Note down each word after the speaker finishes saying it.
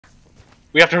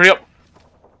We have to hurry up.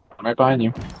 I'm right behind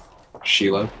you.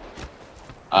 Sheila.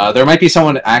 There might be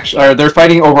someone actually... Or they're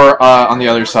fighting over on the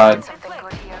other side.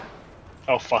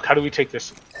 Oh fuck, how do we take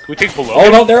this? Can we take below? Oh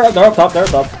no, they're up top, they're up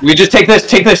top. We just take this,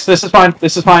 this is fine,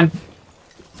 this is fine.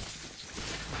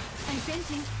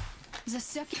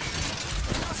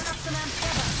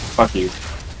 Fuck you.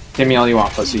 Give me all you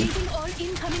want, pussy.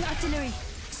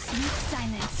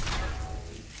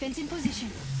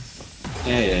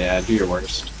 Yeah, do your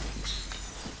worst.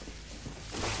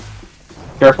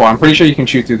 Careful, I'm pretty sure you can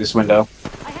shoot through this window.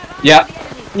 Yeah,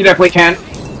 you definitely can.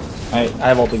 I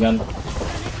have ult again.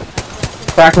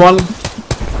 Cracked one.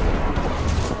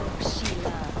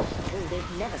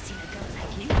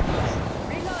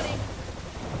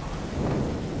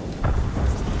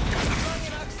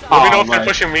 Let me know if they're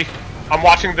pushing me. I'm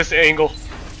watching this angle.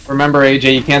 Remember,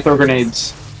 AJ, you can't throw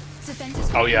grenades.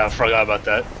 Oh yeah, I forgot about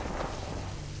that.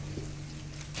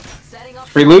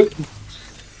 Free loot?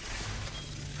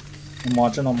 I'm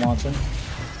watching.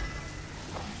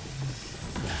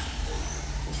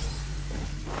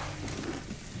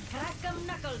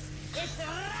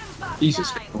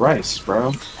 Jesus Christ,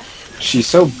 bro. She's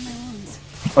so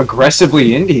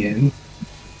aggressively Indian.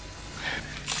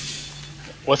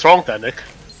 What's wrong with that, Nick?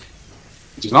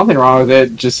 There's nothing wrong with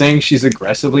it, just saying she's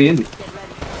aggressively Indian.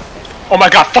 Oh my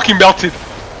god, fucking melted!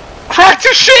 Cracked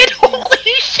his shit! Holy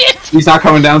shit! He's not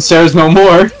coming downstairs no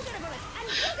more.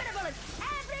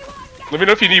 Let me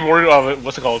know if you need more,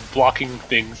 what's it called, blocking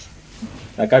things.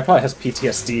 That guy probably has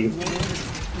PTSD.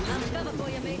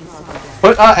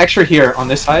 Put extra here on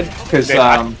this side, because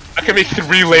I can make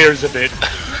 3 layers of it.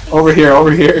 over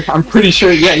here. I'm pretty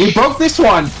sure. Yeah, you broke this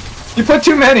one. You put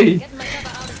too many.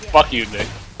 Fuck you, Nick.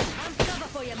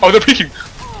 Oh, they're peeking.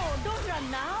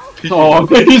 Oh,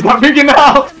 he's not peeking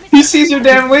now. He sees your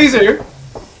damn laser.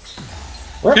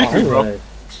 Where Peek are me, bro. they?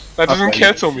 That doesn't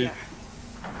cancel me.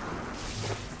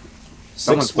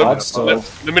 6 squads still.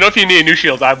 Let me know if you need a new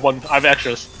shield. I have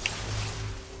extras.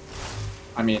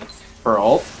 I mean, for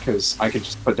ult, because I could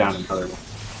just put down another one.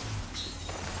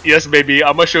 Yes, baby.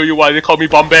 I'm gonna show you why they call me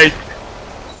Bombay.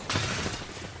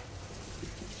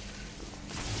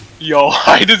 Yo,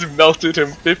 I just melted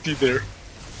him 50 there.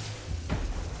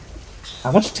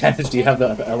 How much damage do you have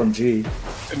the LMG?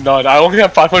 None. I only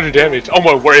have 500 damage. Oh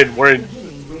my, we're in.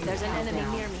 There's an enemy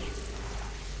near me.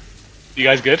 You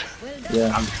guys good?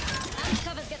 Yeah.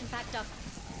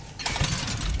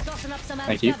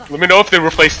 Thank you. Let me know if they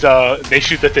replace they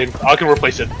shoot the thing. I can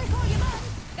replace it.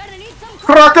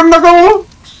 Crack him, knuckle!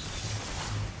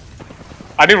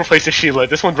 I need to replace the Sheila.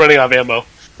 This one's running out of ammo.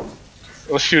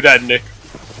 Let's shoot at Nick.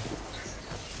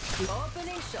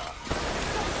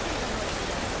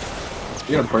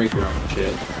 You gotta break your own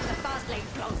shit.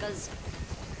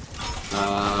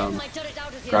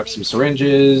 Grab some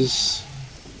syringes.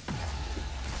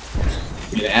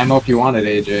 Get ammo if you want it,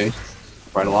 AJ.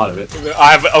 Quite a lot of it.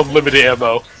 I have unlimited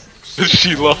ammo.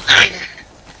 Sheila.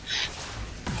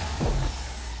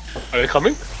 Are they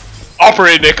coming?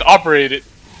 Operate, Nick. Operate it.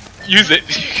 Use it.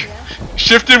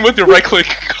 Shift in with your right click.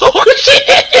 Oh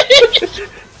shit!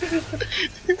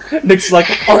 Nick's like,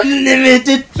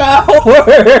 unlimited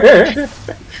power!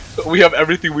 We have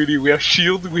everything we need. We have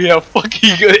shield. We have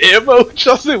fucking ammo.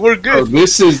 Justin, we're good. Oh,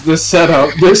 this is the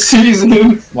setup this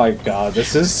season. My god,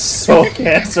 this is so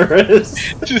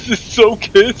cancerous. This is so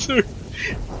cancer.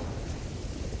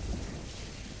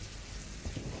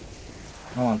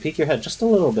 Hold on, peek your head just a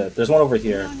little bit. There's one over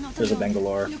here. There's a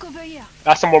Bangalore.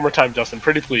 Ask them one more time, Justin.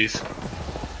 Pretty please.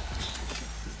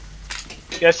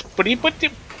 Yes, pretty please.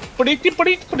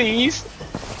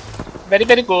 Very,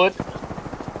 very good.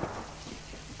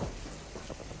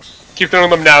 Keep throwing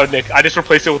them now, Nick. I just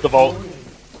replaced it with the vault.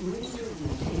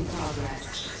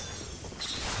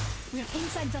 We're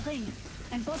inside the ring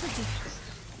and positive.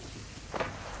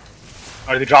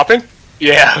 Are they dropping?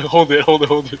 Yeah, hold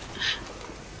it.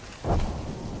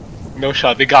 No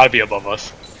shot. They gotta be above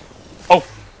us. Oh,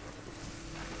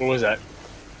 what was that?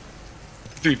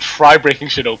 Dude, try breaking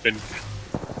shit open.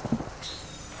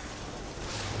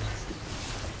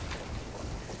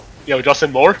 Yo,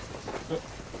 Justin, more?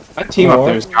 That team up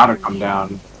there's gotta come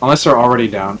down. Unless they're already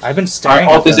down. I've been staring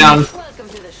Alright, ult is down. Welcome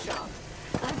to the shop.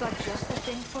 I've got just the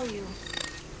thing for you.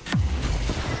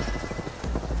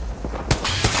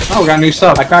 Oh, we got new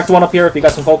stuff. I cracked one up here if you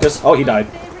got some focus. Oh, he died.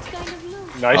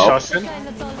 Nice, Oh. Justin.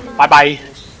 Bye-bye.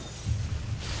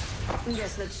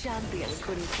 Guess the champion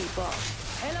couldn't keep up.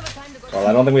 Well,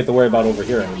 I don't think we have to worry about over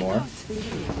here anymore.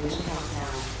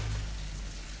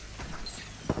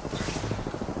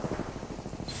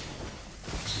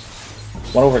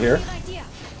 One over here.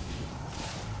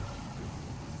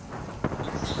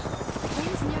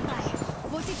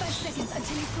 5 seconds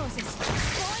until it closes.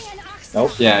 Throwing an axe.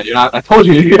 Nope. Yeah, you're not. I told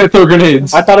you you gotta throw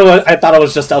grenades. I thought it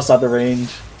was just outside the range.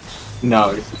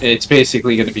 No, it's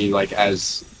basically gonna be like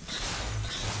as.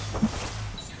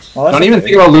 Well, that's Don't even okay.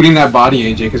 think about looting that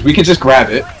body, AJ, because we can just grab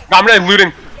it. No, I'm not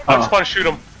looting. I Oh. just want to shoot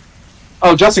him.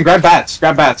 Oh, Justin, grab bats.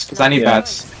 Grab bats, because I need Yeah.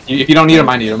 bats. If you don't need them,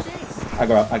 I need them. I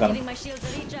got him. Giving my shields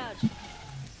a recharge.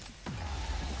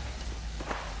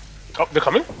 Oh, they're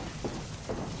coming?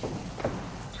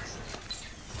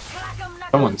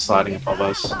 Someone's sliding above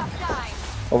us.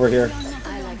 Over here.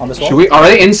 On this wall. Should we? Are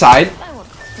they inside? My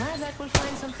back will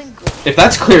find something good. If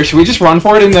that's clear, should we just run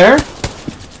for it in there?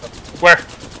 Where?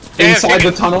 Yeah, Inside take the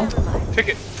it. tunnel? Take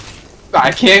it. I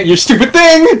can't, you stupid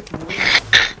thing!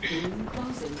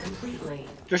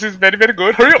 This is very, very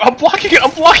good. Hurry up! I'm blocking it!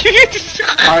 I'm blocking it!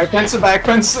 Alright, fence it back,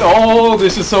 fence. Oh,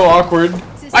 this is so awkward.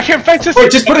 I can't fence this!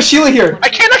 Wait, just put a Sheila here! I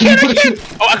can't! Put a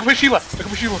Oh, I can put Sheila! I can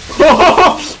put Sheila!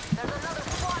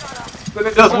 But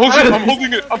it doesn't I'm matter.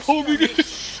 holding it! I'm holding it!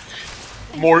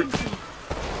 More.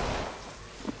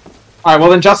 Alright, well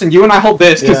then Justin, you and I hold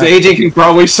this, because Yeah. AJ can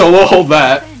probably solo hold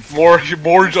that. More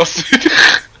Justin.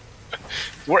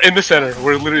 We're in the center.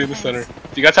 We're literally in the center. Do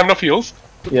you guys have enough heals?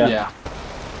 Yeah.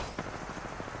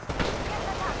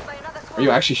 Are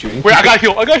you actually shooting? Wait, I got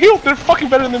heal. I got heal. They're fucking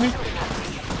better than me.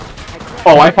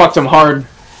 Oh, I fucked him hard.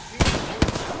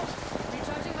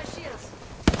 Recharging my shields.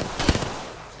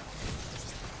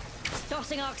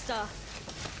 Tossing Arcstar.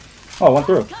 Oh, went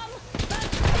through.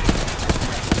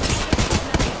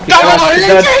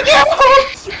 Oh,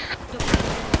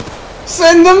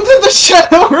 send them to the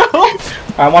shadow realm!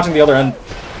 I'm watching the other end.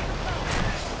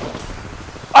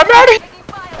 I'm out of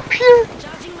here.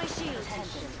 Charging my shields.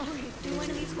 Oh, you do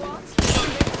enemy squads?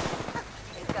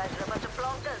 I'm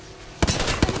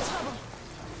in trouble.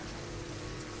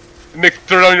 Nick,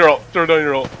 throw down your ult. Throw down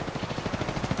your ult.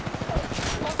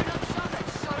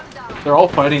 They're all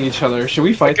fighting each other. Should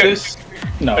we fight Okay. this?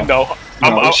 No. No,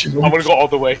 I'm gonna go all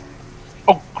the way.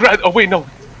 Oh, oh wait, no.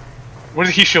 Where's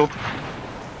the heat shield?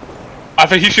 I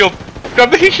have a heat shield.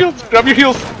 Grab the heat shield. Grab your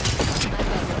heals.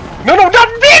 No, not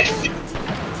me!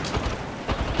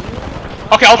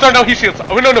 Okay, I'll throw down heat shields.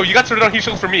 Oh, no, you got to throw down heat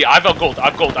shields for me. I have gold. I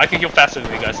can heal faster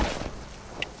than you guys.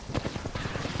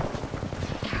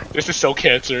 This is so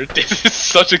cancer. This is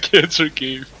such a cancer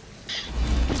game.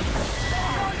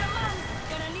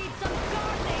 Gonna need some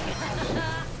guarding.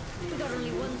 We got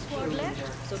only one squad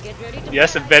left, so get ready to.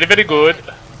 Yes, very, very good. Ooh,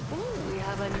 we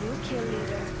have a new kill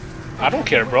leader. I don't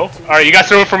care, bro. Alright, you guys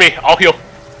throw it for me. I'll heal.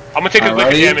 I'm gonna take a lick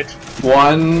of Alrighty. damage.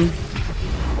 One.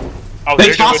 Oh, They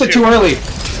there's tossed your it good too early.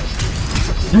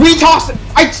 We tossed it.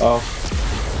 Oh.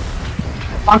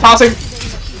 I'm tossing.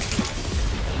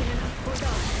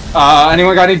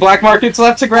 Anyone got any black markets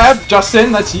left to grab?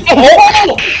 Justin, that's you.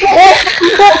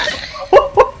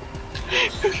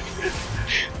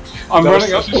 I'm That was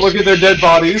running up such to a look at their dead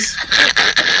bodies.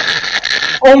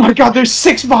 Oh my god, there's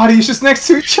 6 bodies just next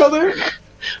to each other.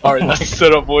 Alright, let's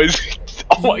set up, boys.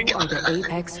 Oh my You are god. the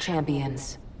Apex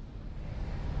champions.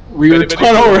 We were Very,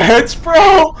 very tunnel rats,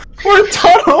 bro! We're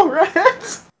tunnel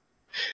rats!